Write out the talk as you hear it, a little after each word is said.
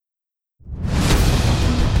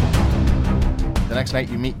next night,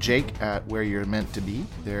 you meet Jake at where you're meant to be.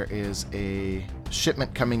 There is a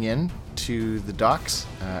shipment coming in to the docks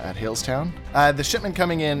at Hillstown. The shipment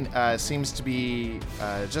coming in seems to be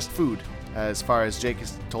just food, as far as Jake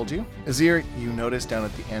has told you. Ezzir, you notice down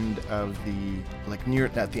at the end of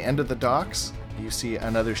at the end of the docks, you see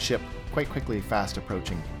another ship quite quickly fast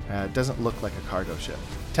approaching. It doesn't look like a cargo ship.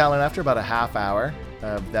 Talon, after about a half hour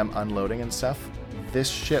of them unloading and stuff, this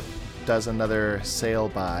ship does another sail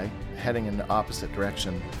by, heading in the opposite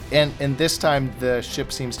direction. And this time, the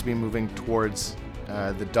ship seems to be moving towards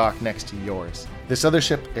the dock next to yours. This other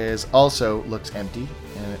ship also looks empty,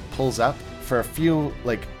 and it pulls up. For a few,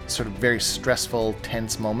 sort of very stressful,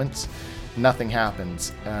 tense moments, nothing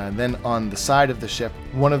happens. Then on the side of the ship,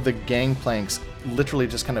 one of the gangplanks literally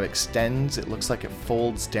just kind of extends. It looks like it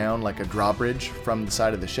folds down like a drawbridge from the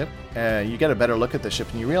side of the ship. You get a better look at the ship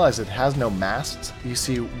and you realize it has no masts. You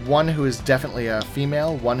see one who is definitely a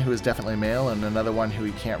female, one who is definitely male, and another one who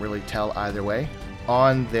you can't really tell either way.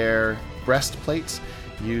 On their breastplates,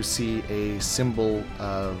 you see a symbol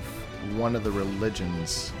of one of the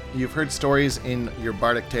religions. You've heard stories in your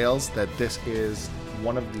bardic tales that this is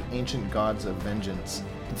one of the ancient gods of vengeance.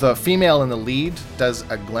 The female in the lead does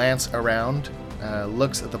a glance around,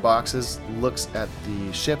 looks at the boxes, looks at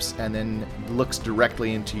the ships, and then looks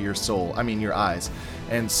directly into your your eyes,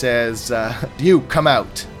 and says, "You, come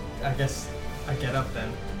out." I guess I get up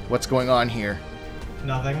then. What's going on here?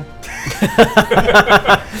 Nothing.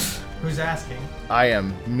 Who's asking? I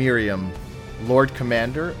am Miriam, Lord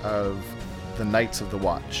Commander of the Knights of the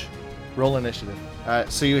Watch. Roll initiative.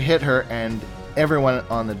 So you hit her, and everyone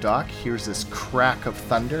on the dock hears this crack of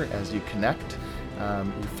thunder as you connect.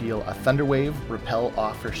 You feel a thunder wave repel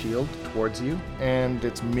off her shield towards you, and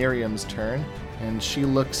it's Miriam's turn. And she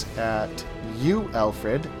looks at you,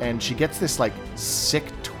 Alfred, and she gets this sick,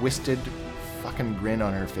 twisted fucking grin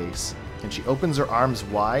on her face. And she opens her arms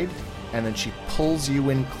wide, and then she pulls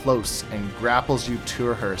you in close and grapples you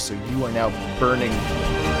to her, so you are now burning.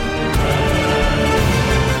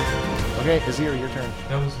 Okay, Ezzir, your turn.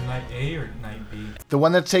 That was night A or night B? The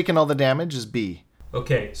one that's taken all the damage is B.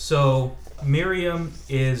 Okay, so Miriam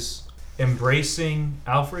is embracing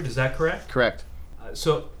Alfred, is that correct? Correct.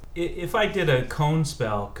 So if I did a cone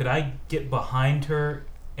spell, could I get behind her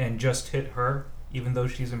and just hit her, even though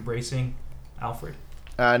she's embracing Alfred?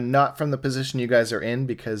 Not from the position you guys are in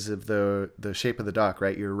because of the shape of the dock,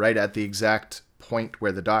 right? You're right at the exact point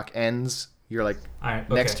where the dock ends. You're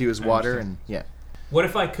next to you is water, and yeah. What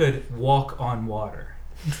if I could walk on water?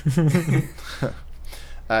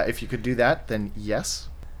 If you could do that, then yes.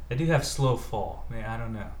 I do have slow fall. I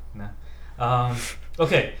don't know. No.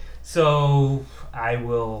 Okay, so I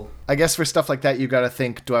will... I guess for stuff like that, you got to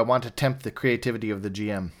think, do I want to tempt the creativity of the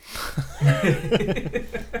GM?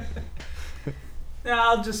 No,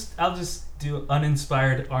 I'll just do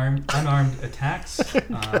unarmed attacks.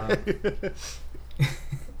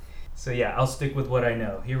 So yeah, I'll stick with what I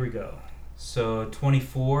know. Here we go. So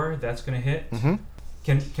 24, that's gonna hit. Mm-hmm.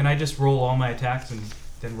 Can I just roll all my attacks and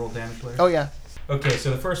then roll damage later? Oh yeah. Okay,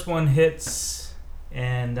 so the first one hits,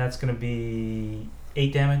 and that's gonna be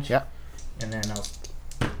 8 damage. Yeah. And then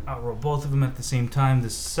I'll roll both of them at the same time.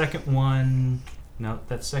 The second one, no,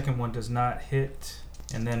 that second one does not hit.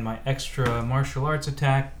 And then my extra martial arts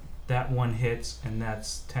attack, that one hits, and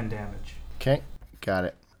that's 10 damage. Okay, got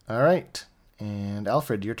it. All right, and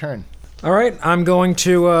Alfred, your turn. All right, I'm going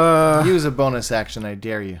to... Use a bonus action, I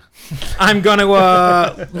dare you. I'm going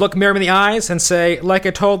to look Miriam in the eyes and say, like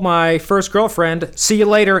I told my first girlfriend, see you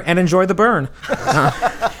later and enjoy the burn.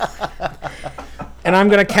 And I'm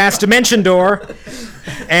going to cast Dimension Door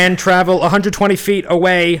and travel 120 feet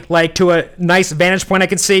away, to a nice vantage point I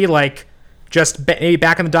can see, just maybe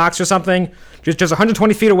back in the docks or something. Just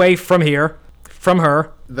 120 feet away from her.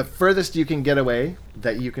 The furthest you can get away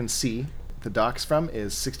that you can see the docks from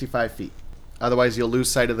is 65 feet. Otherwise, you'll lose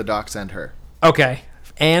sight of the docks and her. Okay.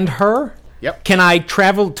 And her? Yep. Can I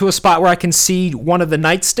travel to a spot where I can see one of the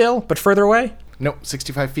knights still, but further away? Nope,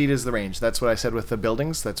 65 feet is the range. That's what I said with the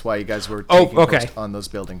buildings. That's why you guys were taking post on those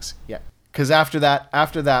buildings. Yeah. Because after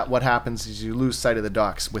that, what happens is you lose sight of the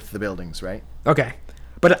docks with the buildings, right? Okay.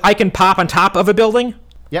 But I can pop on top of a building?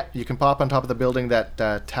 Yeah, you can pop on top of the building that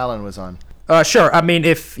Talon was on. Sure. I mean,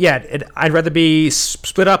 I'd rather be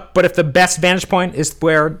split up, but if the best vantage point is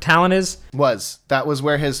where Talon is? That was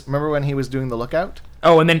where remember when he was doing the lookout?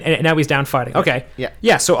 Oh, and now he's down fighting. Okay. Yeah.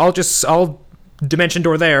 Yeah, so I'll Dimension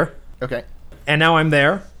Door there. Okay. And now I'm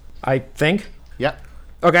there, I think. Yeah.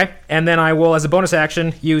 Okay, and then I will, as a bonus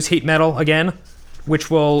action, use Heat Metal again,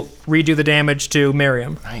 which will redo the damage to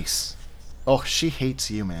Miriam. Nice. Oh, she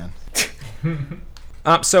hates you, man.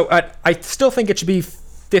 So I still think it should be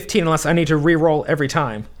 15 unless I need to re-roll every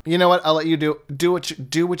time. You know what? I'll let you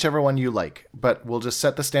do whichever one you like, but we'll just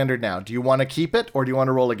set the standard now. Do you want to keep it, or do you want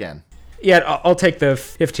to roll again? Yeah, I'll take the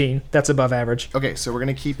 15. That's above average. Okay, so we're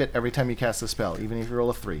going to keep it every time you cast the spell, even if you roll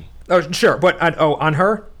a 3. Oh, sure. But on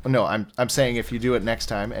her? No, I'm saying if you do it next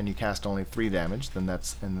time and you cast only 3 damage, then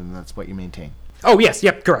that's what you maintain. Oh, yes.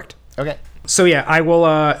 Yep, correct. Okay. So yeah, I will.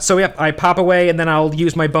 I pop away, and then I'll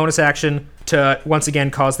use my bonus action to once again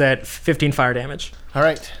cause that 15 fire damage. All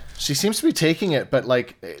right. She seems to be taking it, but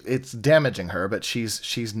like it's damaging her. But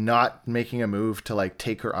she's not making a move to like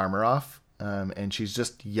take her armor off, and she's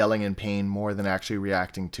just yelling in pain more than actually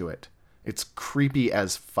reacting to it. It's creepy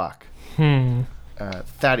as fuck.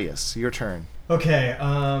 Thaddeus, your turn. Okay.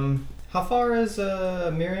 How far is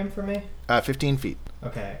Miriam from me? 15 feet.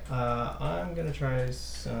 Okay. I'm gonna try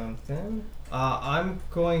something. I'm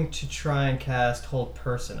going to try and cast Hold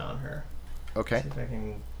Person on her. Okay. See if I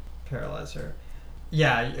can paralyze her.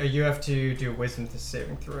 Yeah, you have to do a Wisdom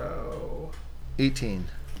saving throw. 18.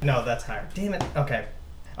 No, that's higher. Damn it. Okay.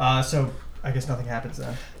 So I guess nothing happens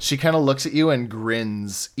then. She kind of looks at you and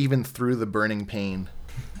grins, even through the burning pain.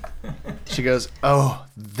 She goes, "Oh,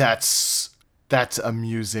 that's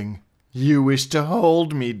amusing. You wish to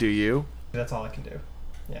hold me, do you?" That's all I can do.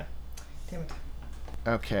 Yeah. Damn it.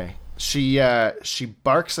 Okay. She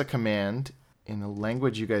barks a command in a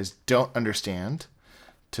language you guys don't understand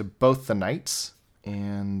to both the knights,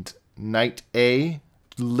 and Knight A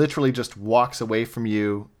literally just walks away from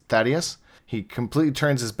you, Thaddeus. He completely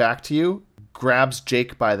turns his back to you, grabs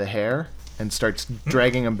Jake by the hair, and starts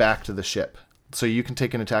dragging him back to the ship. So you can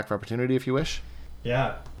take an attack of opportunity if you wish.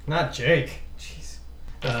 Yeah. Not Jake. Jeez.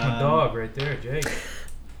 That's my dog right there, Jake.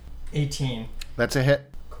 18. That's a hit.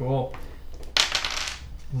 Cool.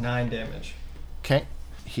 9 damage. Okay.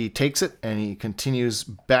 He takes it and he continues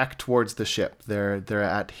back towards the ship. They're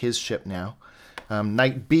at his ship now.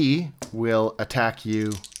 Knight B will attack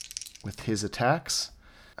you with his attacks.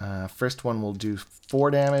 First one will do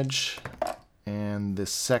 4 damage, and the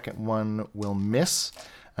second one will miss.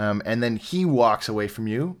 And then he walks away from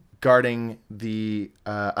you, guarding the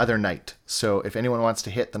other knight. So if anyone wants to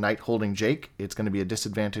hit the knight holding Jake, it's going to be a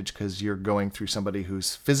disadvantage because you're going through somebody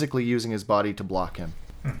who's physically using his body to block him.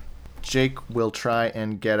 Jake will try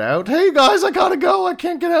and get out. "Hey guys, I gotta go. I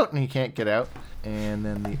can't get out." And he can't get out. And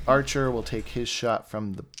then the archer will take his shot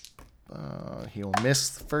from the... he'll miss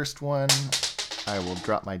the first one. I will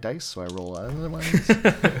drop my dice, so I roll other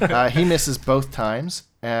ones. He misses both times.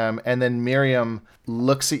 And then Miriam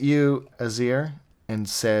looks at you, Ezzir, and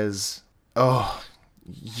says, "Oh,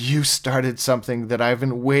 you started something that I've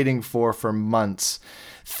been waiting for months.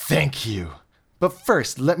 Thank you. But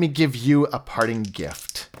first, let me give you a parting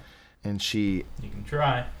gift." And she You can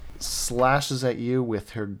try. slashes at you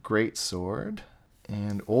with her great sword.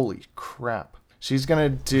 And holy crap. She's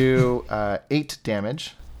going to do 8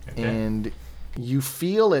 damage. Okay. And you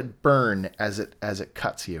feel it burn as it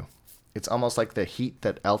cuts you. It's almost like the heat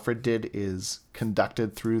that Alfred did is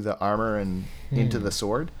conducted through the armor and into the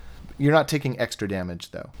sword. You're not taking extra damage,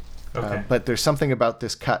 though. Okay. But there's something about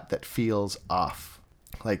this cut that feels off.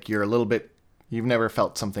 Like you're a little bit... You've never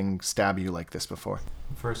felt something stab you like this before.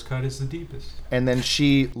 The first cut is the deepest. And then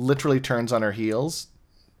she literally turns on her heels,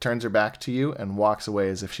 turns her back to you, and walks away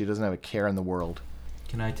as if she doesn't have a care in the world.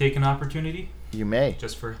 Can I take an opportunity? You may.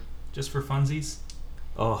 Just for funsies?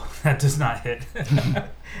 Oh, that does not hit.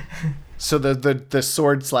 So the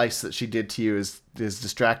sword slice that she did to you is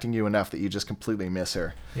distracting you enough that you just completely miss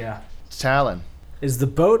her. Yeah. Talon. Is the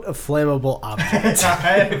boat a flammable object? I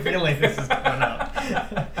had a feeling this is coming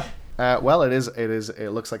up. Well, it is. It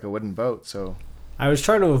looks like a wooden boat. So I was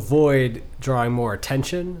trying to avoid drawing more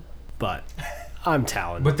attention, but I'm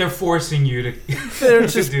Talon. But they're forcing you to. They're to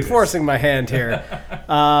just do this. forcing my hand here.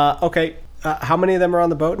 Okay. How many of them are on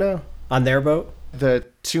the boat now? On their boat? the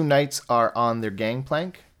 2 knights are on their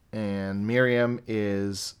gangplank, and Miriam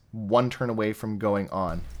is 1 turn away from going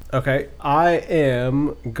on. Okay. I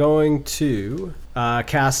am going to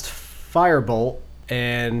cast Firebolt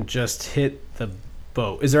and just hit the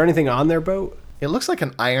boat. Is there anything on their boat? It looks like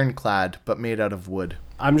an ironclad, but made out of wood.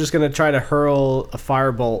 I'm just going to try to hurl a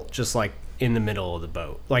firebolt just like in the middle of the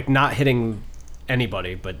boat. Like not hitting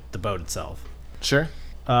anybody, but the boat itself. Sure.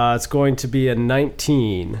 It's going to be a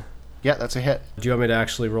 19. Yeah, that's a hit. Do you want me to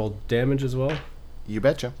actually roll damage as well? You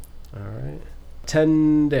betcha. All right.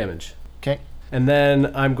 10 damage. Okay. And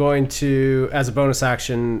then I'm going to, as a bonus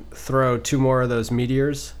action, throw 2 more of those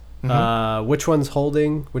meteors. Mhm. Which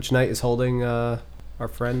knight is holding our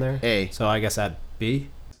friend there? A. So I guess at B.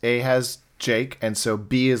 A has Jake, and so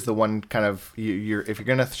B is the one kind of you're. If you're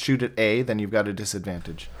gonna shoot at A, then you've got a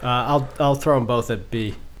disadvantage. I'll throw them both at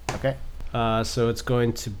B. Okay. So it's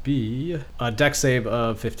going to be a dex save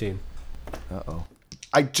of 15. Uh-oh.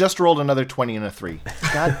 I just rolled another 20 and a 3.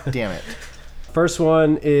 God damn it. First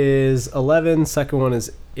one is 11, second one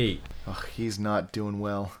is 8. Oh, he's not doing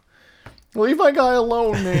well. Leave my guy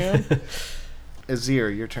alone, man.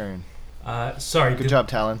 Ezzir, your turn. Sorry. Good job,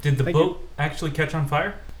 Talon. Did the Thank boat actually catch on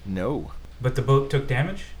fire? No. But the boat took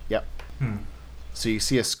damage? Yep. Hmm. So you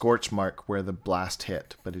see a scorch mark where the blast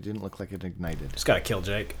hit, but it didn't look like it ignited. Just gotta kill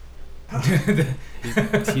Jake.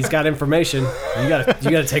 He's got information. You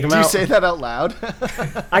gotta take him Do out. you say that out loud?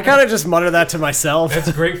 I kind of just mutter that to myself.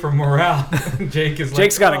 That's great for morale.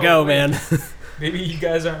 Jake's gotta go, man. Maybe you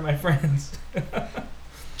guys aren't my friends.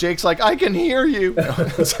 Jake's like, I can hear you.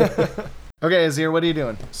 Okay, Ezzir, what are you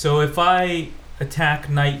doing? So if I attack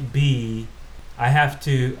Knight B,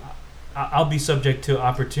 I'll be subject to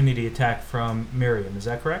opportunity attack from Miriam. Is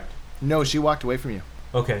that correct? No, she walked away from you.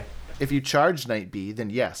 Okay. If you charge Knight B, then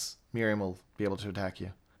yes, Miriam will be able to attack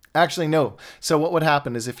you. Actually, no. So what would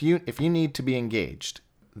happen is if you need to be engaged,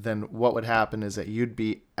 then what would happen is that you'd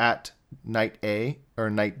be at Knight A, or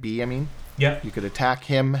Knight B, I mean. Yep. You could attack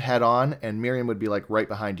him head on, and Miriam would be like right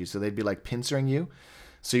behind you. So they'd be like pincering you.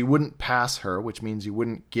 So you wouldn't pass her, which means you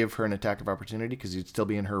wouldn't give her an attack of opportunity because you'd still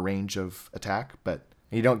be in her range of attack. But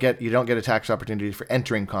you don't get attacks of opportunity for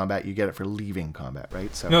entering combat. You get it for leaving combat,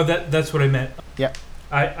 right? So No, that's what I meant. yeah.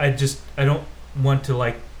 I don't want to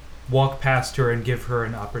like walk past her and give her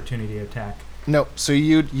an opportunity attack. No, so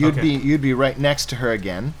you'd Okay. be right next to her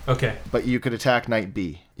again, Okay. but you could attack Knight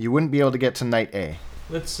B. You wouldn't be able to get to Knight A.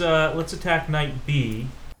 Let's attack Knight B.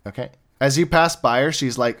 Okay. As you pass by her,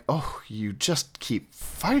 she's like, "Oh, you just keep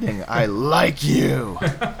fighting. I like you."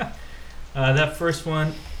 That first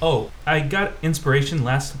one. Oh, I got inspiration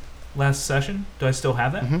last session. Do I still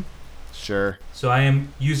have that? Mm-hmm. Sure. So I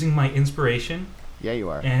am using my inspiration, Yeah, you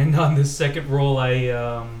are. and on this second roll, I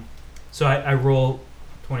roll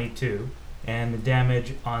 22, and the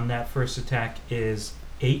damage on that first attack is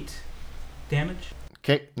 8 damage.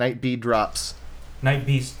 Okay, Knight B drops. Knight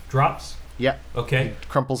B drops. Yeah. Okay. It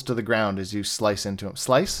crumples to the ground as you slice into him.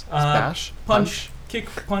 Slice? Uh, Bash? Punch. Kick.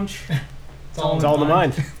 Punch. It's all It's all in the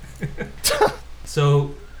mind.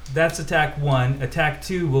 So that's attack 1. Attack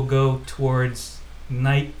 2 will go towards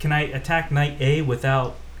Knight. Can I attack Knight A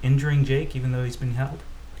without injuring Jake, even though he's been held?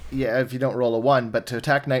 Yeah, if you don't roll a 1, but to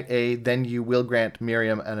attack Knight A, then you will grant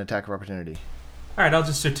Miriam an attack of opportunity. All right, I'll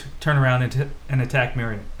just turn around and attack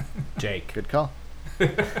Miriam. Jake. Good call.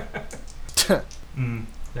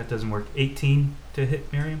 That doesn't work. 18 to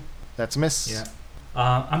hit Miriam. That's a miss. Yeah.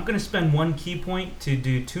 I'm going to spend 1 key point to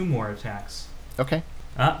do 2 more attacks. Okay.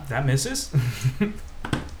 That misses.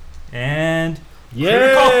 And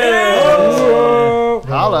Yeah.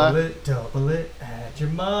 Holla. Roll it, double it, add your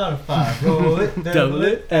modifier. Roll it, Double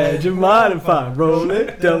it, add your modifier. Roll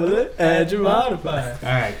it, double it, add your modifier. all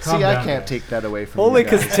right, See, I can't take that away from Only you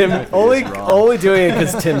because guys. Tim, It is only wrong. doing it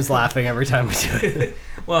because Tim's laughing every time we do it.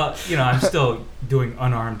 Well, I'm still doing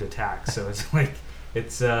unarmed attacks, so it's like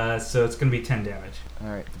it's so it's going to be 10 damage. All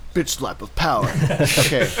right. Bitch slap of power.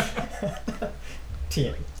 Okay.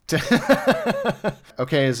 10.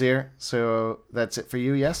 Okay, Ezzir. So that's it for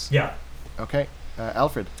you, yes? Yeah. Okay.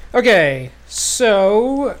 Alfred. Okay,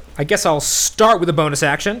 so I guess I'll start with a bonus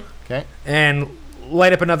action Okay. and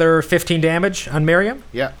light up another 15 damage on Miriam.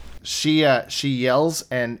 Yeah. She yells,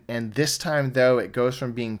 and this time, though, it goes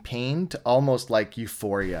from being pain to almost like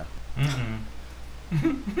euphoria.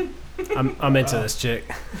 I'm into this chick.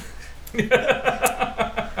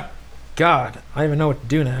 God, I don't even know what to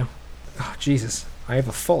do now. Oh, Jesus. I have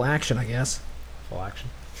a full action, I guess. Full action.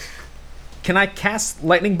 Can I cast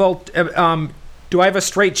Lightning Bolt? Do I have a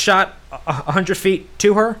straight shot 100 feet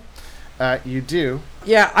to her? You do.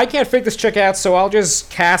 Yeah, I can't figure this chick out, so I'll just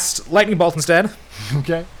cast Lightning Bolt instead.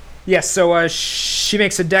 Okay. Yes, so she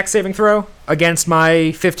makes a dex saving throw against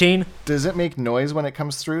my 15. Does it make noise when it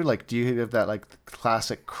comes through? Like, do you have that like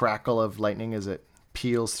classic crackle of lightning as it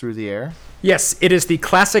peels through the air? Yes, it is the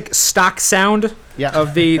classic stock sound Yeah.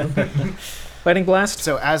 of the lightning blast.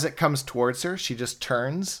 So as it comes towards her, she just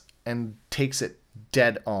turns and takes it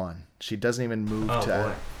dead on. She doesn't even move Oh, to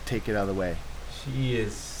boy. take it out of the way. She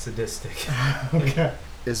is sadistic. Okay.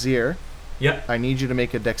 Azir, Yep. I need you to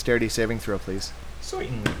make a dexterity saving throw, please.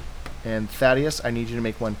 Certainly. And Thaddeus, I need you to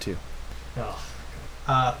make one too. Oh.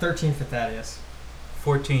 13 for Thaddeus.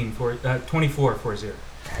 24 for 0.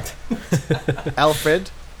 Alfred,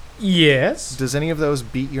 Yes. does any of those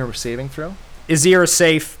beat your saving throw? Ezzir is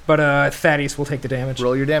safe, but Thaddeus will take the damage.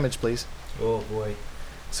 Roll your damage, please. Oh boy.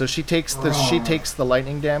 So she takes the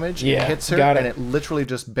lightning damage. Yeah, It hits her, got it. and it literally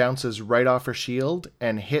just bounces right off her shield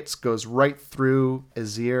and goes right through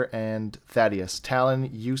Ezzir and Thaddeus. Talon,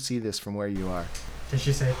 you see this from where you are. Did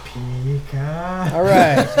she say Pika? All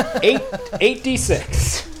right.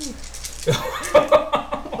 8d6.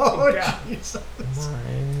 Oh, Jesus.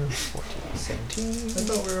 14, 17. I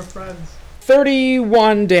thought we were friends.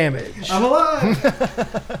 31 damage. I'm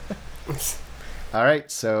alive! All right,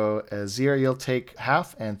 so Ezzir, you'll take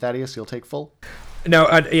half, and Thaddeus, you'll take full. No,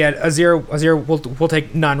 Ezzir will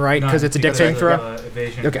take none, right? Because it's a dex saving throw?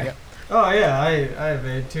 Evasion. Okay. Yeah. Oh, yeah, I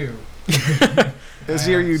evade too.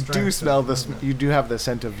 Ezzir, you strength, do smell so- this. You do have the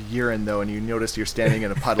scent of urine, though, and you notice you're standing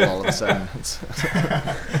in a puddle all of a sudden.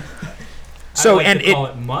 So, I like and to call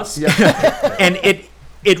it must. and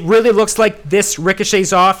it really looks like this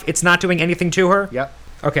ricochets off. It's not doing anything to her? Yep.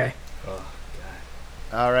 Okay. Oh,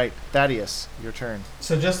 All right, Thaddeus, your turn.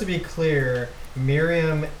 So just to be clear,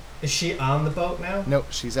 Miriam, is she on the boat now? No,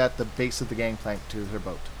 she's at the base of the gangplank to her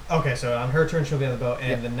boat. Okay, so on her turn she'll be on the boat,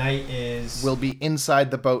 and Yeah. the knight is... Will be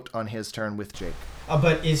inside the boat on his turn with Jake.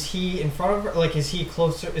 but is he in front of her? Like, is he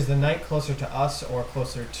closer? Is the knight closer to us or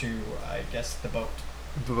closer to, I guess, the boat?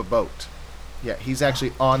 The boat. Yeah, he's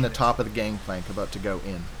actually on the top of the gangplank about to go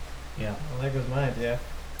in. Yeah. Well, there goes my idea.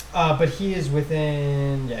 But he is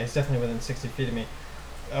within... Yeah, he's definitely within 60 feet of me.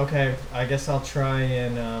 Okay, I guess I'll try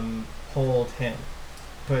and hold him.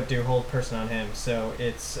 Do hold person on him. So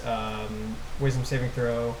it's wisdom saving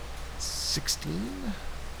throw. 16?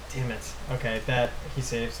 Damn it. Okay, that he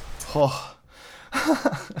saves. Oh.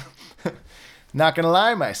 Not gonna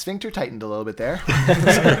lie, my sphincter tightened a little bit there.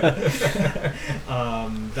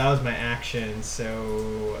 That was my action,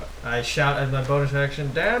 so I shout as my bonus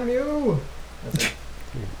action, "Damn you!" That's it.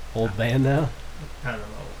 Old man now. I don't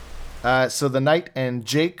know. So the knight and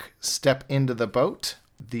Jake step into the boat.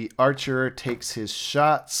 The archer takes his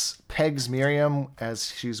shots, pegs Miriam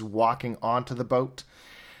as she's walking onto the boat.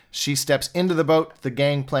 She steps into the boat, the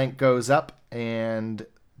gangplank goes up, and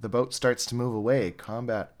the boat starts to move away.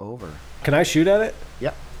 Combat over. Can I shoot at it?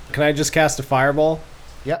 Yep. Can I just cast a fireball?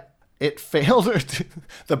 Yep. It failed.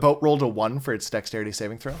 The boat rolled a 1 for its dexterity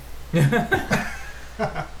saving throw. It's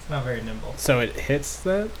not very nimble. So it hits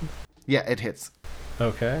that? Yeah, it hits.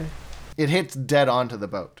 Okay. It hits dead onto the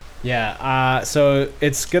boat. Yeah, so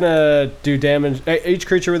it's gonna do damage. Each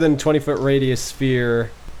creature within 20-foot radius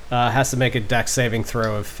sphere has to make a dex saving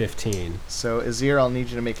throw of 15. So, Ezzir, I'll need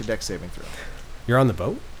you to make a dex saving throw. You're on the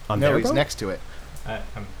boat? On No, their he's boat? next to it.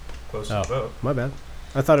 I'm close to Oh. the boat. My bad.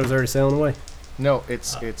 I thought it was already sailing away. No,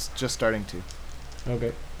 it's just starting to.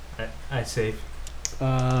 Okay. I save.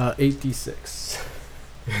 8d6.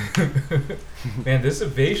 Man, this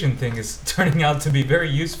evasion thing is turning out to be very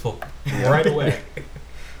useful right away.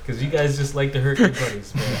 Because you guys just like to hurt your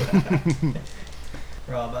buddies. Man.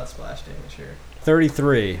 We're all about splash damage here.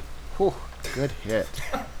 33. Whew, good hit.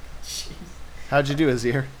 How'd you do,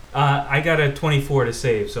 Ezzir? I got a 24 to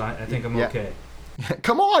save, so I think I'm Yeah. okay.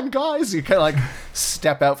 Come on, guys! You kind of like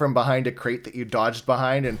step out from behind a crate that you dodged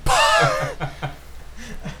behind and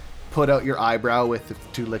put out your eyebrow with the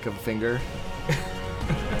 2 lick of a finger.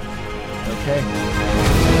 Okay.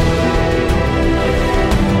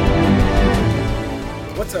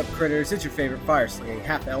 What's up, critters? It's your favorite fire-slinging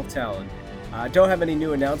half-elf Talon. Don't have any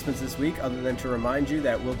new announcements this week other than to remind you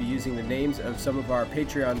that we'll be using the names of some of our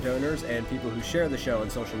Patreon donors and people who share the show on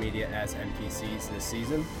social media as NPCs this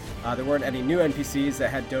season. There weren't any new NPCs that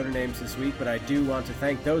had donor names this week, but I do want to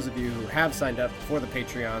thank those of you who have signed up for the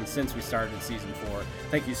Patreon since we started Season 4.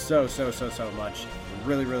 Thank you so much.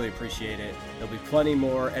 Really, really appreciate it. There'll be plenty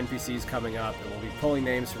more NPCs coming up, and we'll be pulling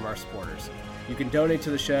names from our supporters. You can donate to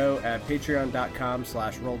the show at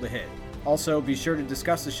patreon.com/rolltohit. Also, be sure to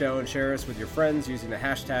discuss the show and share us with your friends using the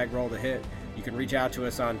hashtag #RollToHit. You can reach out to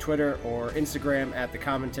us on Twitter or Instagram at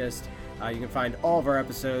TheCommentist. You can find all of our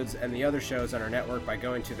episodes and the other shows on our network by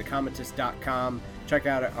going to TheCommentist.com. Check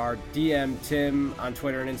out our DMTim on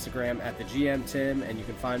Twitter and Instagram at TheGmTim, and you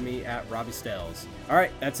can find me at Robbie Stells. All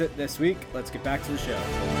right, that's it this week. Let's get back to the show.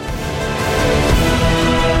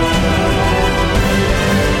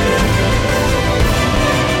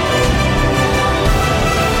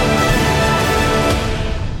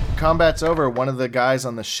 Combat's over. One of the guys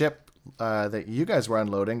on the ship that you guys were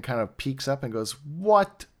unloading kind of peeks up and goes,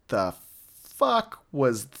 "What the fuck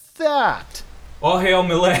was that?" All hail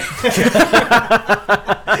Millet.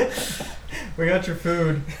 We got your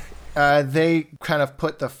food. They kind of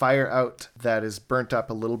put the fire out that is burnt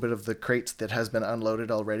up a little bit of the crates that has been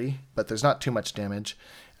unloaded already, but there's not too much damage.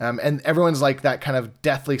 And everyone's like that kind of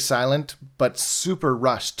deathly silent, but super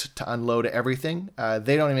rushed to unload everything.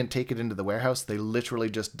 They don't even take it into the warehouse. They literally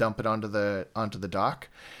just dump it onto the dock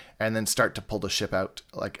and then start to pull the ship out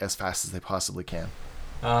like as fast as they possibly can.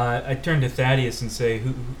 I turn to Thaddeus and say,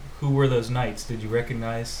 who were those knights? Did you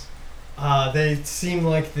recognize? They seem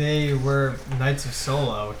like they were Knights of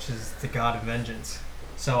Sola, which is the god of vengeance.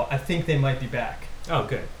 So I think they might be back. Oh,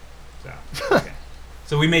 good. So, okay.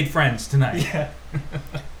 So we made friends tonight. Yeah.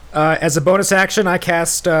 As a bonus action, I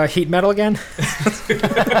cast Heat Metal again.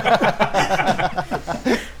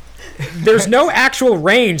 There's no actual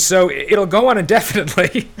range, so it'll go on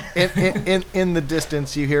indefinitely. In the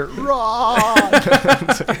distance, you hear "Rod."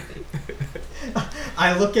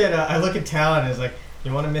 I look at Talon and is like,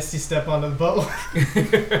 you want to Misty Step onto the boat?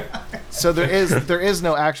 So there is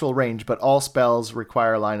no actual range, but all spells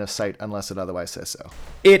require line of sight unless it otherwise says so.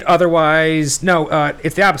 It's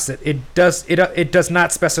the opposite. It does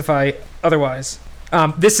not specify otherwise.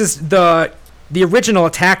 This is the original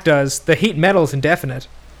attack does. The Heat Metal is indefinite.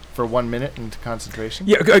 For 1 minute into concentration?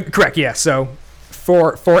 Yeah, correct. Yeah. So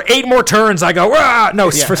for 8 more turns, I go. Rah!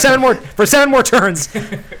 No, Yeah. for 7 more turns.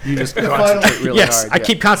 You just concentrate really yes, hard. I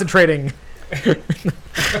keep concentrating.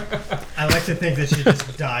 I like to think that she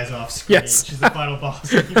just dies off screen. Yes. She's the final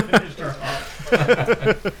boss. You finished her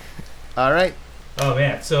off. All right. Oh,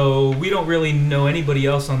 man. So we don't really know anybody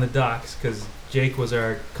else on the docks because Jake was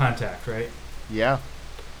our contact, right? Yeah.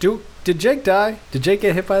 Did Jake die? Did Jake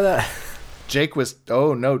get hit by that? Jake was...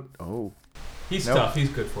 Oh, no. Oh. He's Nope. tough. He's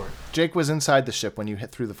good for it. Jake was inside the ship when you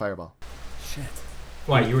hit through the fireball. Shit.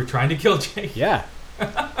 Why, you were trying to kill Jake? Yeah.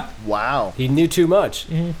 Wow. He knew too much.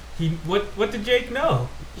 What did Jake know?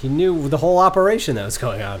 He knew the whole operation that was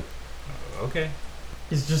going on. Okay.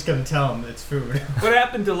 He's just gonna tell him it's food. What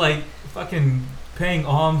happened to, like, fucking paying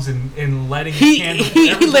alms and lighting his He candles?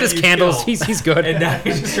 lit his Everybody you candles. kill. He's good. And now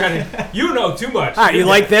he's just trying to... You know too much. All right, you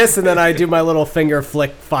like this? And then I do my little finger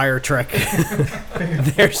flick fire trick.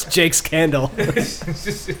 There's Jake's candle.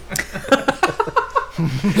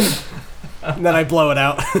 And then I blow it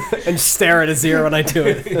out and stare at Ezzir when I do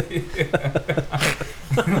it.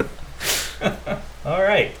 All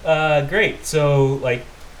right. Great. So, like,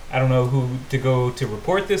 I don't know who to go to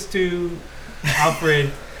report this to.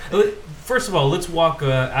 Alfred. First of all, let's walk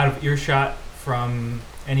out of earshot from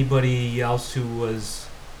anybody else who was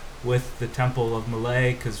with the Temple of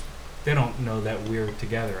Malay, because they don't know that we're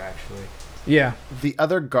together, actually. Yeah. The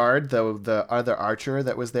other guard, though, the other archer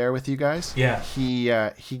that was there with you guys, Yeah.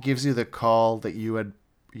 he gives you the call that you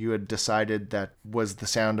had decided that was the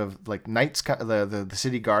sound of like knights, the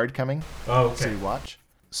city guard coming, Oh, okay. city watch.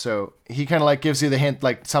 So he kind of like gives you the hint,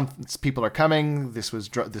 like some people are coming. This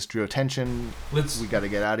drew attention. We got to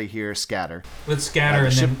get out of here. Scatter. Let's scatter The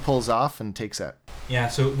and ship then... pulls off and takes out. Yeah,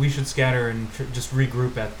 so we should scatter and just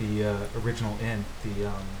regroup at the original inn, the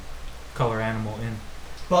Color Animal Inn.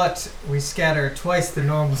 But we scatter twice the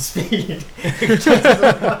normal speed.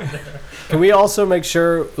 Can we also make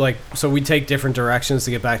sure, like, so we take different directions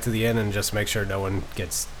to get back to the inn and just make sure no one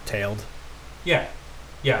gets tailed? Yeah.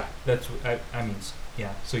 That's I mean.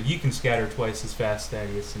 Yeah, so you can scatter twice as fast,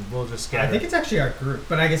 Thaddeus, and we'll just scatter. I think it's actually our group,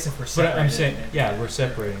 but I guess if we're But separated... I'm saying, yeah, we're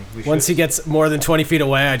separating. Once he gets more than 20 feet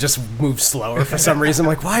away, I just move slower for some reason. I'm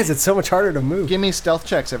like, why is it so much harder to move? Give me stealth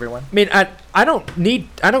checks, everyone. I mean, I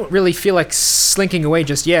don't really feel like slinking away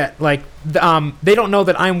just yet. Like, they don't know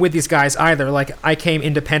that I'm with these guys either. Like, I came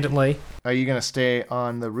independently. Are you gonna stay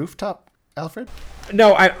on the rooftop, Alfred?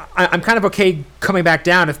 No, I'm kind of okay coming back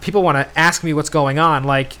down if people want to ask me what's going on.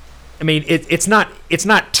 Like, I mean, it's not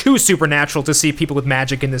too supernatural to see people with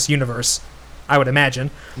magic in this universe, I would imagine.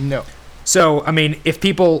 No. So, I mean, if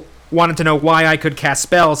people wanted to know why I could cast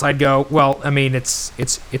spells, I'd go, well, I mean,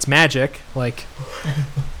 it's magic. Like,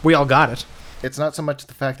 we all got it. It's not so much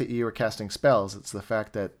the fact that you were casting spells; it's the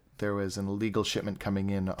fact that there was an illegal shipment coming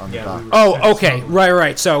in on the dock. Oh, okay,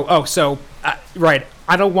 right. So, right.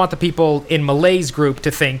 I don't want the people in Malay's group to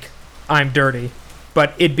think I'm dirty.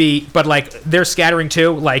 But like they're scattering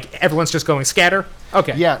too. Like everyone's just going scatter.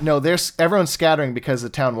 Okay. Yeah, no, everyone's scattering because the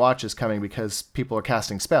town watch is coming because people are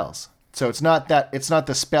casting spells. So it's not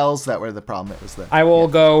the spells that were the problem. It was the. I will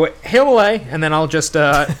go hail away, and then I'll just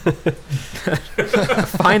find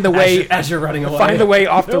the way as you're running away. Find the way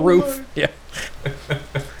off the roof. Yeah.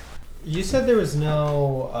 You said there was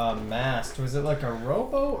no mast. Was it like a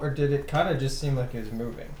rowboat, or did it kind of just seem like it was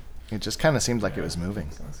moving? It just kind of seemed like it was moving.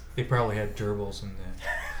 They probably had gerbils in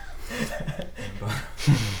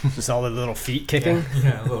Just all the little feet kicking.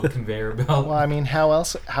 Yeah, a little conveyor belt. Well, I mean, how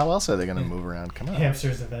else are they going to move around? Come on.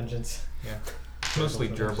 Hamsters of vengeance. Yeah, mostly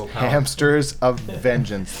gerbil power. Hamsters of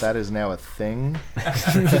vengeance. That is now a thing.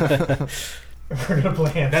 We're gonna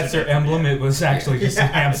play hamster. That's their emblem. It was actually just a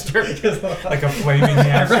hamster, like a flaming I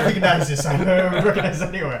hamster. recognize this. I don't recognize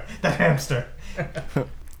anywhere. That hamster. All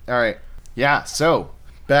right. Yeah, so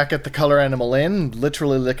back at the Color Animal Inn,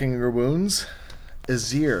 literally licking your wounds.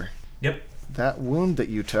 Ezzir, Yep. that wound that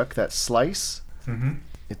you took, that slice, Mm-hmm.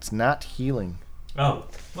 it's not healing. Oh,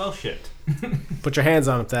 well, shit. Put your hands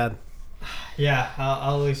on it, Dad. Yeah,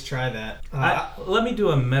 I'll at least try that. Let me do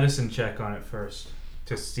a medicine check on it first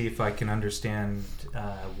to see if I can understand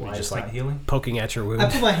why just it's not healing. Poking at your wound. I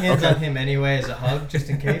put my hands on him anyway as a hug, just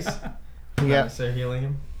in case. Yeah. So healing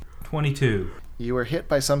him. 22. You were hit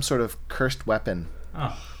by some sort of cursed weapon.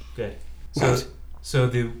 Oh, good. So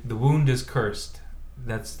the wound is cursed.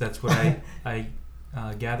 That's what I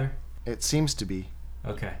gather. It seems to be.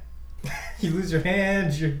 Okay. You lose your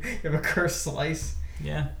hands. You have a cursed slice.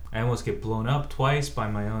 Yeah. I almost get blown up twice by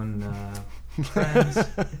my own friends.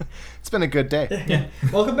 It's been a good day. Yeah.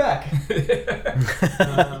 Welcome back.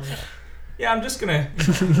 Yeah, I'm just gonna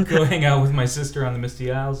go hang out with my sister on the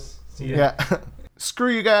Misty Isles. See ya. Yeah. Screw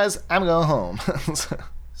you guys. I'm going home.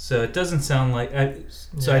 So it doesn't sound like. I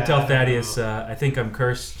tell Thaddeus, I think I'm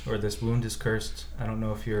cursed, or this wound is cursed. I don't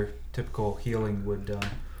know if your typical healing would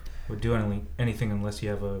do anything unless you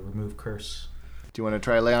have a remove curse. Do you want to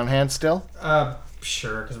try lay on hands still?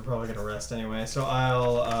 Sure, because we're probably gonna rest anyway. So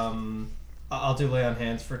I'll do lay on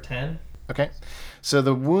hands for 10. Okay. So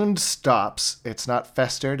the wound stops. It's not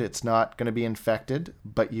festered. It's not going to be infected.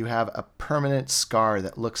 But you have a permanent scar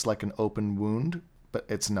that looks like an open wound, but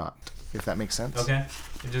it's not. If that makes sense. Okay.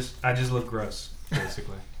 I just look gross,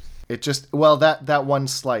 basically. It just that one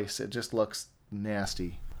slice. It just looks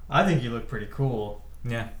nasty. I think you look pretty cool.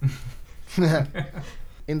 Yeah.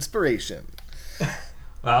 Inspiration.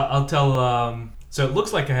 Well, I'll tell. So it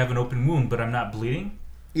looks like I have an open wound, but I'm not bleeding.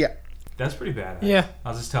 Yeah. That's pretty bad. Yeah.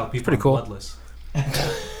 I'll just tell people pretty I'm cool. bloodless.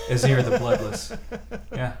 Ezzir the bloodless.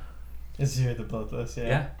 Yeah. Ezzir the bloodless.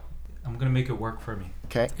 Yeah. I'm gonna make it work for me.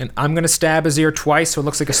 Okay. And I'm going to stab his ear twice so it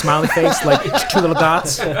looks like a smiley face, like 2 little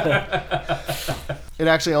dots. It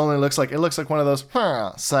actually only looks like one of those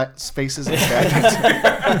faces and gadgets.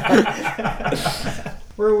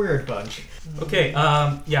 We're a weird bunch. Okay.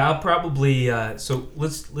 Yeah. I'll probably. So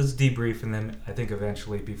let's debrief, and then I think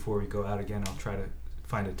eventually, before we go out again, I'll try to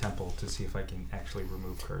find a temple to see if I can actually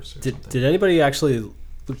remove curse or something. Did anybody actually?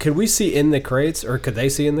 Could we see in the crates, or could they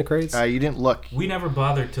see in the crates? You didn't look. We never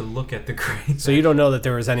bothered to look at the crates. So you don't know that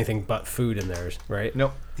there was anything but food in there, right?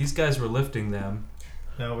 Nope. These guys were lifting them.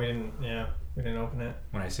 No, we didn't. Yeah, we didn't open it.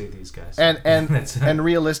 When I say these guys. And That's, and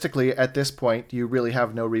realistically, at this point, you really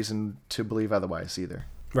have no reason to believe otherwise either.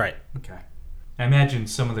 Right. Okay. I imagine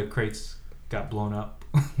some of the crates got blown up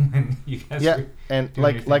when you guys Yeah, were and doing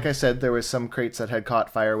your like thing. I said, there was some crates that had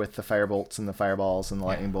caught fire with the fire bolts and the fireballs and the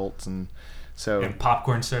lightning bolts, and so And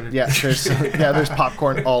popcorn started. yeah, there's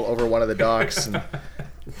popcorn all over one of the docks, and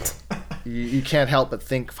you can't help but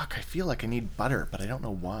think, fuck, I feel like I need butter, but I don't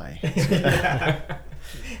know why.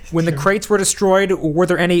 When the crates were destroyed, were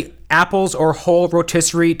there any apples or whole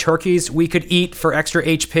rotisserie turkeys we could eat for extra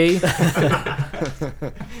HP?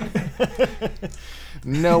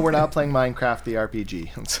 No, we're not playing Minecraft the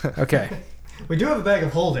RPG. Okay. We do have a bag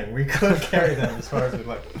of holding. We could carry them as far as we'd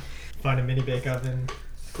like. Find a mini bake oven.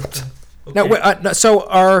 Okay. Now, so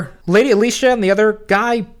are Lady Alicia and the other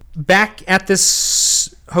guy back at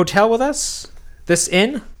this hotel with us? This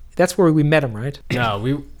inn? That's where we met him, right? No,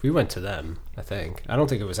 we went to them. I think. I don't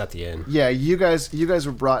think it was at the inn. Yeah, you guys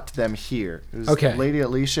were brought to them here. It was Okay. Lady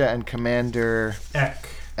Alicia and Commander Eck.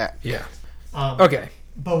 Eck. Yeah. Okay.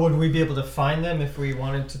 But would we be able to find them if we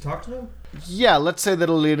wanted to talk to them? Yeah, let's say that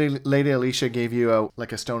Lady Alicia gave you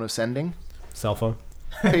a stone of sending. Cell phone.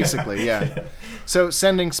 Basically, yeah. So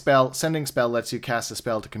sending spell lets you cast a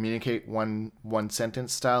spell to communicate one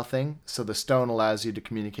sentence style thing. So the stone allows you to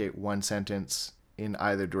communicate one sentence in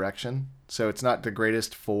either direction. So it's not the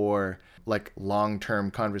greatest for like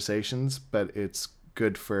long-term conversations, but it's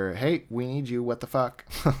good for, hey, we need you, what the fuck?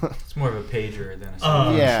 It's more of a pager than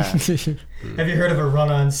a Yeah. Have you heard of a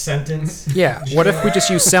run-on sentence? Yeah. What if we just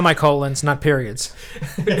use semicolons, not periods?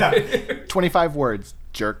 Yeah. 25 words,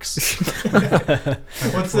 jerks.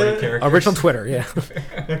 What's 40 the characters. Original Twitter,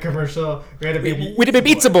 yeah. commercial? We had a baby. We did a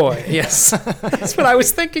pizza boy. Yes. That's what I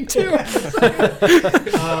was thinking too.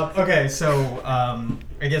 Okay, so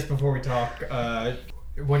I guess before we talk,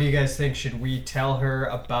 what do you guys think? Should we tell her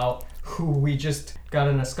about who we just got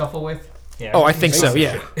in a scuffle with? Yeah, Oh, I think so,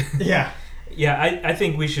 yeah. Yeah. Yeah, I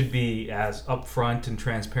think we should be as upfront and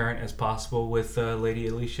transparent as possible with Lady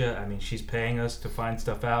Alicia. I mean, she's paying us to find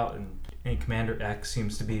stuff out, and Commander X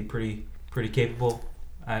seems to be pretty capable.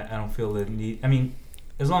 I don't feel the need. I mean,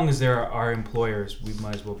 as long as they're our employers, we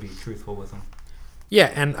might as well be truthful with them.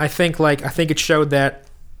 Yeah, and I think it showed that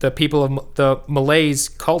the people of the Malays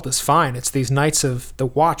cult is fine. It's these Knights of the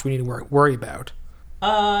Watch we need to worry about.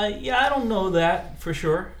 Yeah, I don't know that for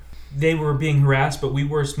sure. They were being harassed, but we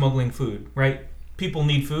were smuggling food, right? People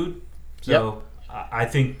need food, so I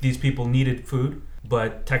think these people needed food,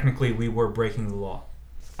 but technically we were breaking the law.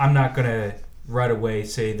 I'm not gonna right away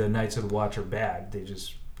say the Knights of the Watch are bad. They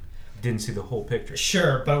just didn't see the whole picture.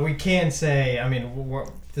 Sure, but we can say, I mean,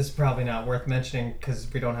 this is probably not worth mentioning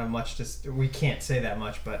because we don't have much we can't say that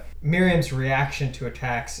much, but Miriam's reaction to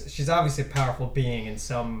attacks, she's obviously a powerful being in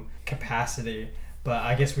some capacity, but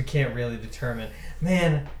I guess we can't really determine.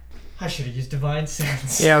 Man, I should have used divine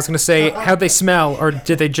sense. Yeah, I was going to say, how'd they smell? Or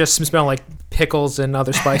did they just smell like pickles and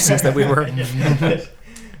other spices that we were...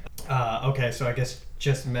 Okay, so I guess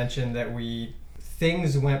just mention that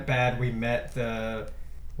things went bad. We met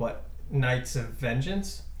Knights of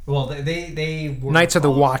Vengeance? Well, they were... Knights of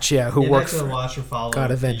the Watch, yeah, who work Knights of the Watch who followed God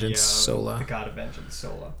of Vengeance, Sola. The God of Vengeance,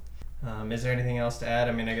 Sola. Is there anything else to add?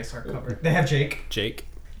 I mean, I guess our cover... They have Jake.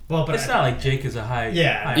 Well, but it's not like Jake is a high...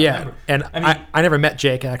 Yeah. Member. And I never met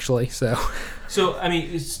Jake, actually, so... So, I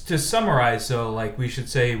mean, to summarize, we should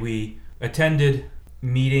say we attended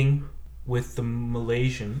meeting with the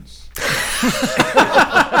Malaysians.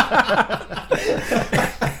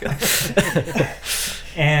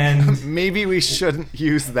 And maybe we shouldn't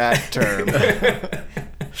use that term.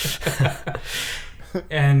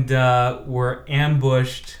 And were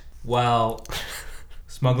ambushed while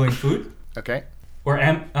smuggling food. Okay. Or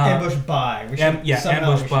ambushed by.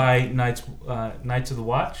 Ambushed by Knights of the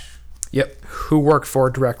Watch. Yep, who work for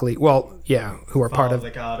directly. Well, yeah, who are part of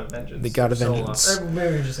the God of Vengeance. The God of Vengeance.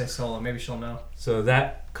 Maybe we just say Sola. Maybe she'll know. So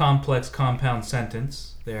that complex compound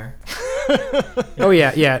sentence there. Oh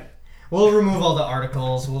yeah. We'll remove all the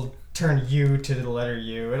articles. We'll turn U to the letter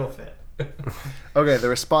U. It'll fit. Okay, the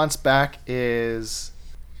response back is...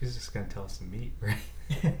 She's just going to tell us to meet, right?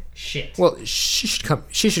 Shit. Well, she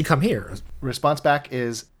should come here. Response back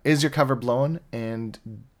is your cover blown, and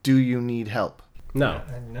do you need help? No.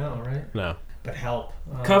 I know, right? No. But help.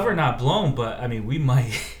 Cover not blown, but I mean, we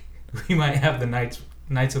might have the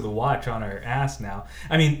Knights of the Watch on our ass now.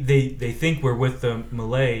 I mean, they think we're with the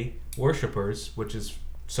Malay worshippers, which is...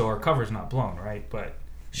 So our cover's not blown, right? But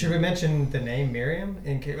should we mention the name Miriam?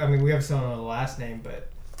 I mean, we have someone on the last name, but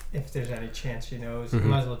if there's any chance she knows, we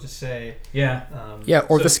might as well just say... Yeah.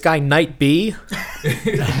 Or this guy, Knight B.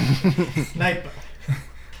 Knight B.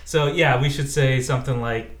 So, yeah, we should say something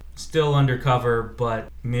like, still undercover, but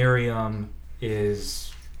Miriam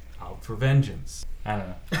is out for vengeance. I don't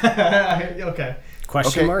know. Okay.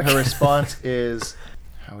 Question mark? Her response is...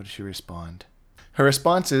 How would she respond? Her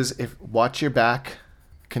response is, watch your back...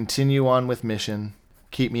 Continue on with mission.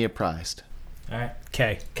 Keep me apprised. All right.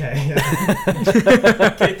 Okay. Okay,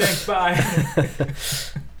 thanks. Bye.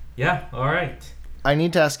 Yeah, all right. I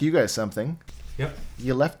need to ask you guys something. Yep.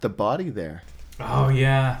 You left the body there. Oh,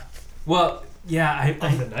 yeah. Well, yeah.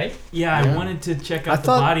 On the night? Yeah, I wanted to check out the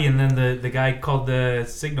body, and then the guy called the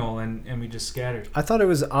signal, and we just scattered. I thought it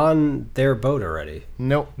was on their boat already.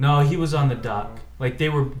 Nope. No, he was on the dock. Like, they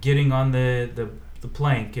were getting on the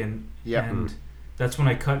plank, and that's when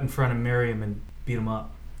I cut in front of Miriam and beat him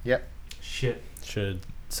up. Yep. Shit. Should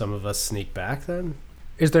some of us sneak back then?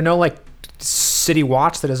 Is there no city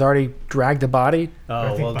watch that has already dragged the body?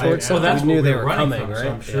 Oh, well, that's we knew what they we were running coming, from, right?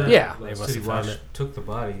 So I'm sure Yeah. the They must city have found watch it. took the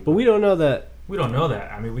body. But we don't know that. We don't know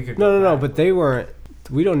that. I mean, we could. No. But they weren't.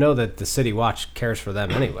 We don't know that the city watch cares for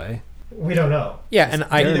them anyway. We don't know. Yeah, and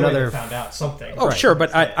Either way, they found out something. Oh, right. Sure,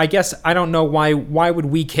 but I guess I don't know why would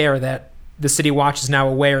we care that the city watch is now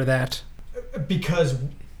aware that... Because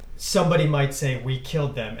somebody might say we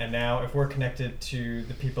killed them, and now if we're connected to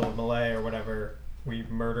the people of Malay or whatever, we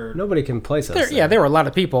murdered... Nobody can place us. There were a lot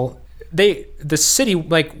of people. The city,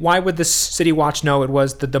 why would the city watch know it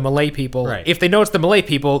was the Malay people? Right. If they know it's the Malay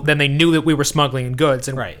people, then they knew that we were smuggling goods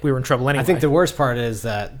and we were in trouble anyway. I think the worst part is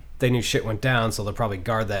that they knew shit went down, so they'll probably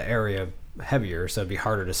guard that area heavier, so it'd be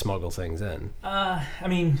harder to smuggle things in. I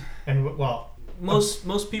mean, and well,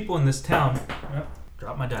 most people in this town.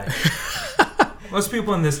 Drop my die. Most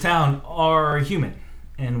people in this town are human,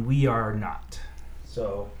 and we are not.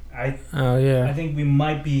 So I think we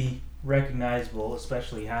might be recognizable,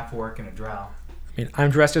 especially half orc and a drow. I mean, I'm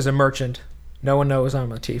dressed as a merchant. No one knows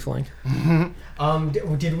I'm a tiefling.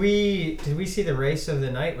 Did we see the race of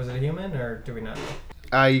the night? Was it a human, or do we not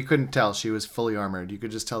know? You couldn't tell. She was fully armored. You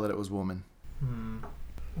could just tell that it was a woman. Do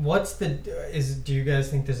you guys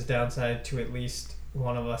think there's a downside to at least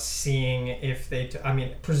one of us seeing if they.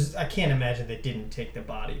 I can't imagine they didn't take the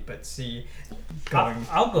body, but see, going.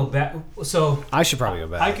 I'll go back. So I should probably go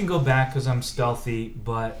back. I can go back because I'm stealthy,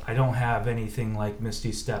 but I don't have anything like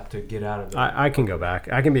Misty Step to get out of it. I can go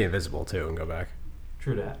back. I can be invisible too and go back.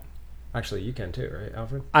 True that. Actually, you can too, right,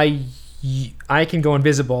 Alfred? I can go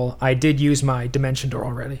invisible. I did use my dimension door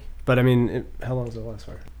already. But I mean, how long does it last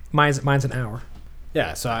for? Mine's an hour.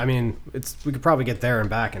 Yeah, so I mean, we could probably get there and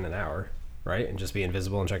back in an hour, right? And just be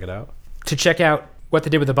invisible and check it out. To check out what they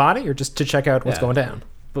did with the body, or just to check out what's going down?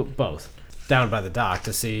 Both. Down by the dock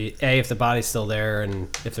to see if the body's still there and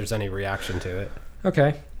if there's any reaction to it.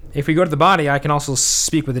 Okay. If we go to the body, I can also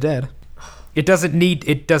speak with the dead. It doesn't need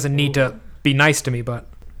to be nice to me, but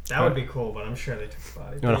That would be cool, but I'm sure they took the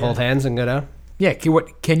body. You want to hold hands and go down? yeah.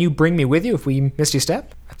 Can you bring me with you if we Misty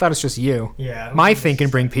Step? I thought it's just you. Yeah. My thing can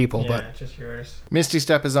bring people, Yeah, but just yours. Misty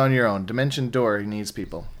Step is on your own. Dimension Door needs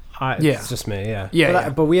people. It's just me, yeah. Yeah,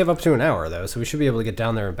 But we have up to an hour, though, so we should be able to get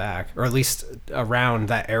down there and back. Or at least around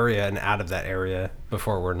that area and out of that area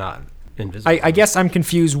before we're not invisible. I guess I'm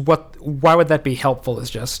confused. Why would that be helpful? Is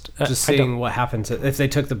just seeing what happens if they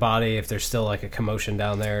took the body, if there's still like a commotion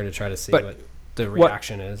down there to try to see what the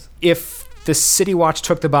reaction is. If the City Watch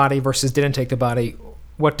took the body versus didn't take the body,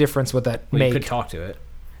 what difference would that make? You could talk to it.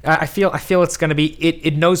 I feel it's going to be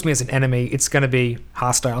it knows me as an enemy. It's going to be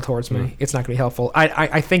hostile towards me. It's not going to be helpful.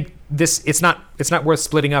 I think it's not worth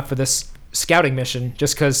splitting up for this scouting mission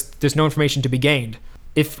just because there's no information to be gained.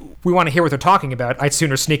 If we want to hear what they're talking about, I'd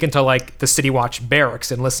sooner sneak into like the City Watch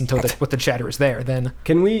barracks and listen to what the chatter is there. Then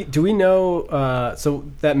do we know? So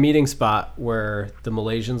that meeting spot where the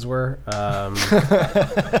Malaysians were.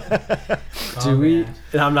 We?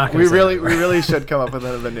 I'm not. We really should come up with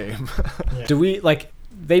another name. Yeah. Do we like?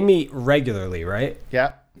 They meet regularly, right?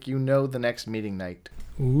 Yeah. You know the next meeting night.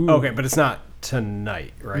 Ooh. Okay, but it's not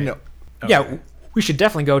tonight, right? No. Okay. Yeah, we should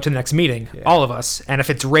definitely go to the next meeting, all of us. And if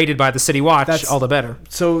it's rated by the City Watch, all the better.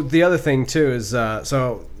 So the other thing too is,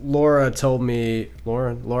 so Laura told me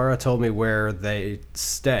where they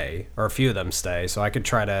stay, or a few of them stay. So I could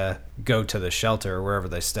try to go to the shelter wherever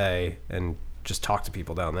they stay and just talk to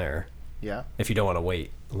people down there. Yeah. If you don't want to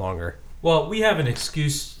wait longer. Well, we have an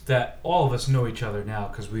excuse that all of us know each other now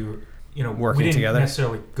because we were, working we didn't together.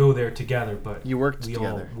 necessarily go there together, but You worked we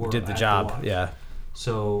together. all were Did the at job, watch. yeah.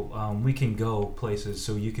 So we can go places.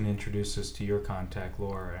 So you can introduce us to your contact,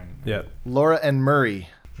 Laura and Laura and Murray.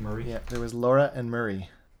 Murray. Yeah, there was Laura and Murray.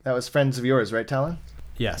 That was friends of yours, right, Talon?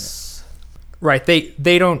 Yes. Right.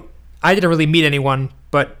 They don't. I didn't really meet anyone,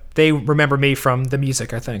 but they remember me from the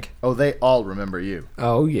music, I think. Oh, they all remember you.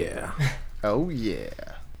 Oh yeah. Oh yeah.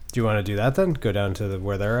 Do you want to do that then? Go down to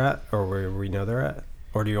where they're at, or where we know they're at,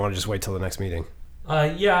 or do you want to just wait till the next meeting?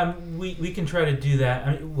 Yeah, we can try to do that.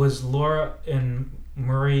 I mean, was Laura and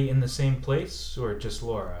Murray in the same place, or just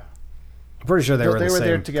Laura? I'm pretty sure they were in the same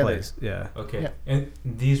there together. place. Yeah. Okay. Yeah. And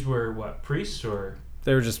these were what, priests or?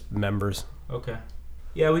 They were just members. Okay.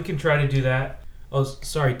 Yeah, we can try to do that. Oh,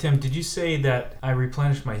 sorry, Tim. Did you say that I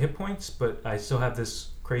replenished my hit points, but I still have this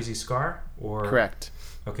crazy scar? Or Correct.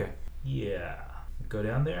 Okay. Yeah. Go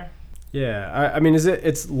down there. Yeah. I mean,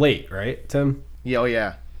 it's late, right, Tim? Yeah, oh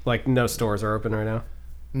yeah. Like no stores are open right now.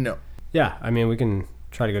 No. Yeah. I mean, we can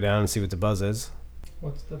try to go down and see what the buzz is.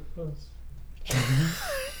 What's the buzz?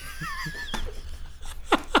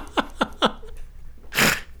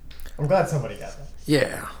 I'm glad somebody got that.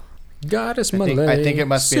 Yeah. Goddess I Malay. think it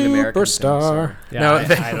must be an American thing, Superstar. sorry. Yeah, No,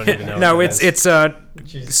 I don't even know. no, what it's that is. it's a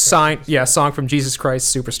Jesus sign. Christ. Yeah, song from Jesus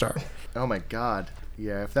Christ Superstar. Oh my God.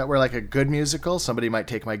 Yeah, if that were like a good musical, somebody might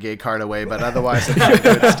take my gay card away, but otherwise it's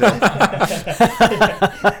good still.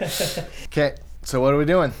 Okay, so what are we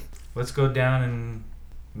doing? Let's go down and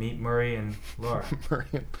meet Murray and Laura. Murray.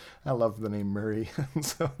 I love the name Murray.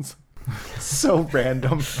 so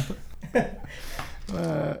random.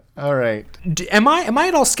 All right. Am I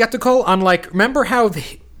at all skeptical on remember how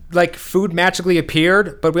food magically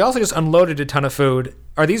appeared, but we also just unloaded a ton of food?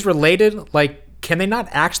 Are these related? Can they not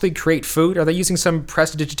actually create food? Are they using some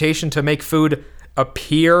prestidigitation to make food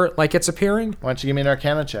appear like it's appearing? Why don't you give me an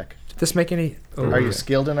Arcana check? Did this make any? Oh, Are you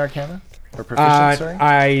skilled in Arcana? Or proficient, sorry?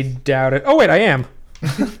 I doubt it. Oh wait, I am.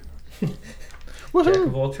 Jack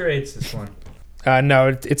of all trades, this one. No,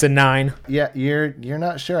 it's a 9. Yeah, you're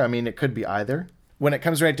not sure. I mean, it could be either. When it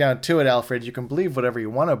comes right down to it, Alfred, you can believe whatever you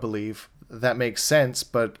want to believe. That makes sense,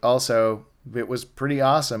 but also it was pretty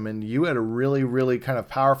awesome, and you had a really, really kind of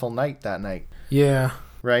powerful night that night. Yeah.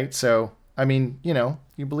 Right? So, I mean, you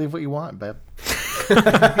believe what you want, babe.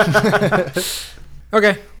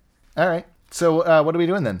 Okay. All right. So, what are we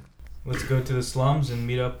doing then? Let's go to the slums and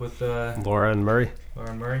meet up with Laura and Murray. Laura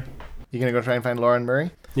and Murray. You going to go try and find Laura and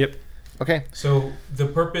Murray? Yep. Okay. So the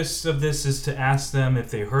purpose of this is to ask them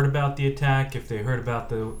if they heard about the attack, if they heard about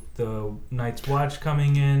the Night's Watch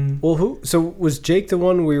coming in. Well, so was Jake the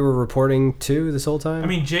one we were reporting to this whole time? I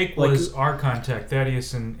mean, Jake was our contact,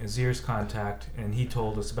 Thaddeus and Ezzir's contact, and he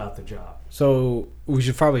told us about the job. So we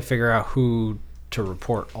should probably figure out who to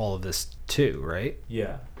report all of this to, right?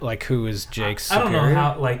 Yeah. Like, who is Jake's I don't superior? know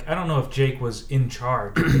how. Like, I don't know if Jake was in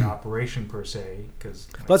charge of the operation per se, because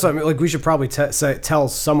That's what I mean. Like, we should probably tell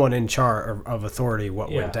someone in charge of authority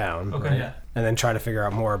what went down. Okay. right? Yeah. And then try to figure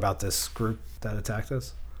out more about this group that attacked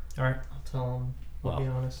us, All right. I'll tell him. I'll be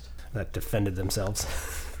honest. that defended themselves.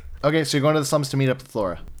 Okay, so you're going to the slums to meet up with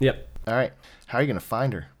Flora. Yep. All right. How are you going to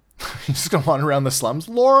find her? You're just going to wander around the slums?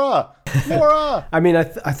 Laura! Laura! I mean, I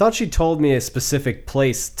thought she told me a specific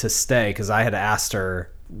place to stay because I had asked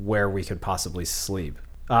her where we could possibly sleep.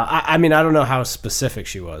 I mean, I don't know how specific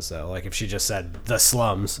she was, though. Like, if she just said the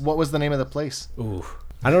slums. What was the name of the place? Ooh.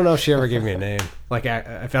 I don't know if she ever gave me a name. Like,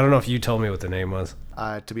 I don't know if you told me what the name was.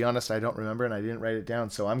 To be honest, I don't remember, and I didn't write it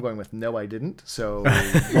down, so I'm going with no, I didn't. So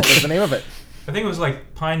what was the name of it? I think it was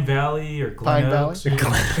like Pine Valley or Glen Pine Oaks.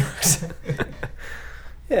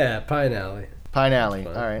 Yeah, Pine Alley. Pine Alley.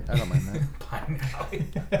 All right, I don't mind that. Pine Valley.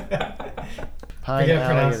 Pine You gotta Alley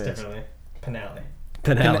pronounce it it is. differently. Penale.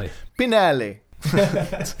 Pinelli. Pinelli.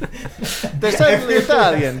 They're certainly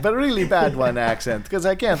Italian, but really bad one accent, because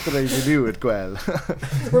I can't really do it well.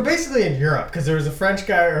 We're basically in Europe because there was a French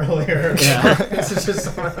guy earlier. Yeah. This is just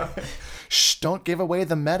someone else. Shh, don't give away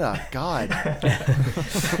the meta. God.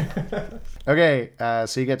 Okay,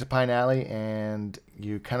 so you get to Pine Alley, and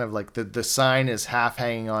you kind of like the sign is half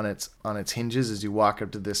hanging on its hinges as you walk up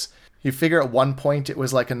to this. You figure at one point it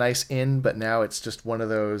was like a nice inn, but now it's just one of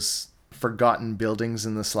those forgotten buildings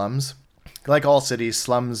in the slums. Like all cities,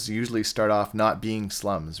 slums usually start off not being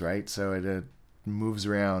slums, right? So it moves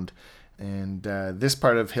around, and this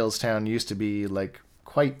part of Hillstown used to be like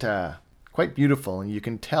quite beautiful, and you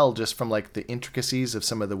can tell just from like the intricacies of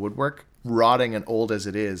some of the woodwork, rotting and old as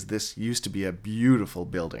it is, this used to be a beautiful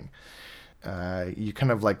building. You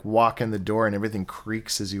kind of like walk in the door and everything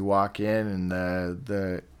creaks as you walk in, and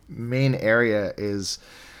the main area is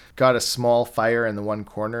got a small fire in the one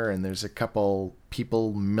corner, and there's a couple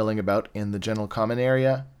people milling about in the general common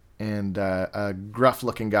area, and a gruff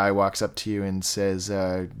looking guy walks up to you and says,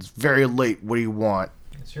 it's very late, what do you want?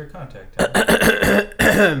 It's your contact.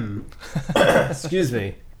 Excuse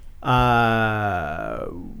me.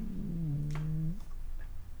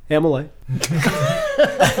 Emily.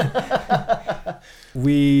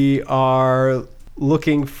 We are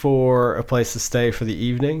looking for a place to stay for the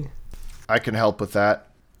evening. I can help with that.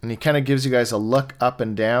 And he kind of gives you guys a look up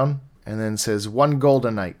and down, and then says 1 gold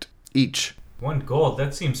a night each. 1 gold?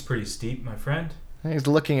 That seems pretty steep, my friend. And he's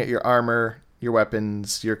looking at your armor, your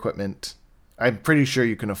weapons, your equipment. I'm pretty sure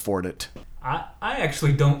you can afford it. I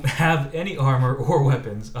actually don't have any armor or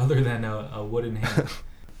weapons other than a wooden hand.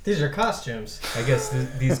 These are costumes. I guess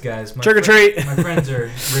these guys... Trick or treat! My friends are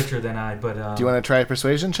richer than I, but... Do you want to try a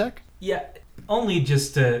persuasion check? Yeah, only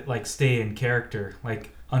just to, like, stay in character, like,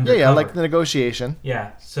 undercover. Yeah, like the negotiation.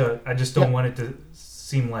 Yeah, so I just don't want it to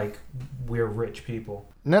seem like we're rich people.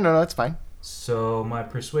 No, that's fine. So my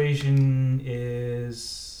persuasion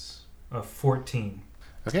is a 14.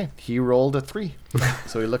 Okay, he rolled a 3.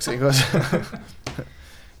 So he looks at you and goes...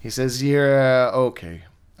 He says, you're okay.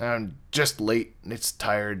 I'm just late, and it's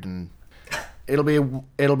tired, and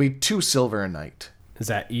it'll be 2 silver a night. Is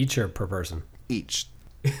that each or per person? Each.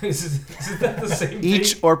 is that the same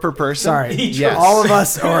Each thing? or per person? Sorry. Yes. All of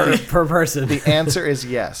us or per person? The answer is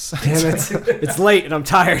yes. Damn it. It's late and I'm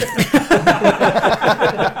tired.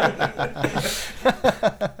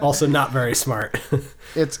 Also not very smart.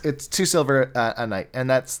 It's 2 silver a night, and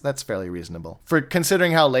that's fairly reasonable for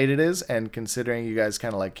considering how late it is, and considering you guys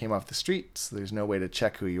kind of like came off the streets. There's no way to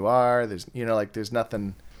check who you are. There's there's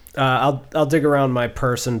nothing. I'll dig around my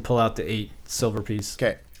purse and pull out the 8 silver piece.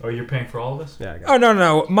 Okay. Oh, you're paying for all of this? Yeah, I got Oh,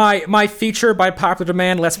 no. My feature, by popular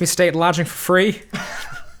demand, lets me stay at lodging for free.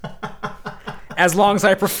 As long as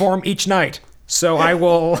I perform each night. So I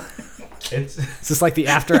will... It's Is this like the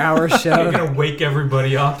after hours you're show? gonna wake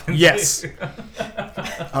everybody up. And Yes.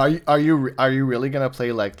 Are you really gonna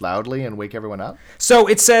play like loudly and wake everyone up? So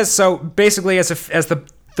it says, so basically as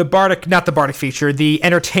the bardic, not the bardic feature, the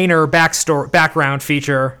entertainer background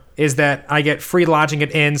feature is that I get free lodging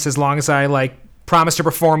at inns as long as I like promise to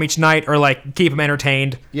perform each night or like keep them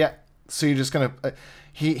entertained. Yeah. So you're just gonna.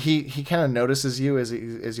 He kind of notices you as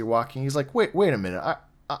you're walking. He's like, wait a minute.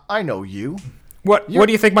 I know you. What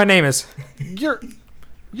do you think my name is? You're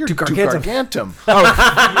Gargantum. Gargantum.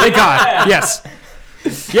 Oh, thank God. Yes.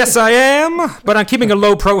 Yes, I am, but I'm keeping a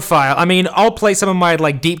low profile. I mean, I'll play some of my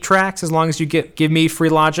like deep tracks as long as you give me free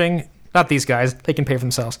lodging. Not these guys; they can pay for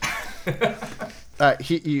themselves.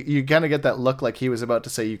 You kind of get that look like he was about to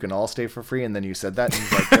say you can all stay for free, and then you said that, and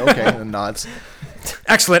he's like, okay, and nods.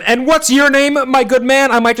 Excellent. And what's your name, my good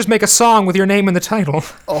man? I might just make a song with your name in the title.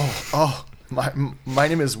 My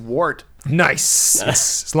name is Wart. Nice.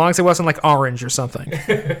 As long as it wasn't like orange or something.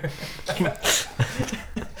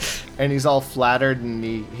 And he's all flattered, and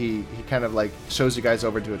he kind of like shows you guys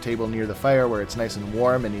over to a table near the fire where it's nice and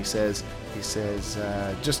warm, and he says,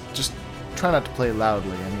 just try not to play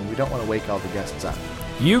loudly. I mean, we don't want to wake all the guests up.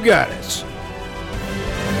 You got it.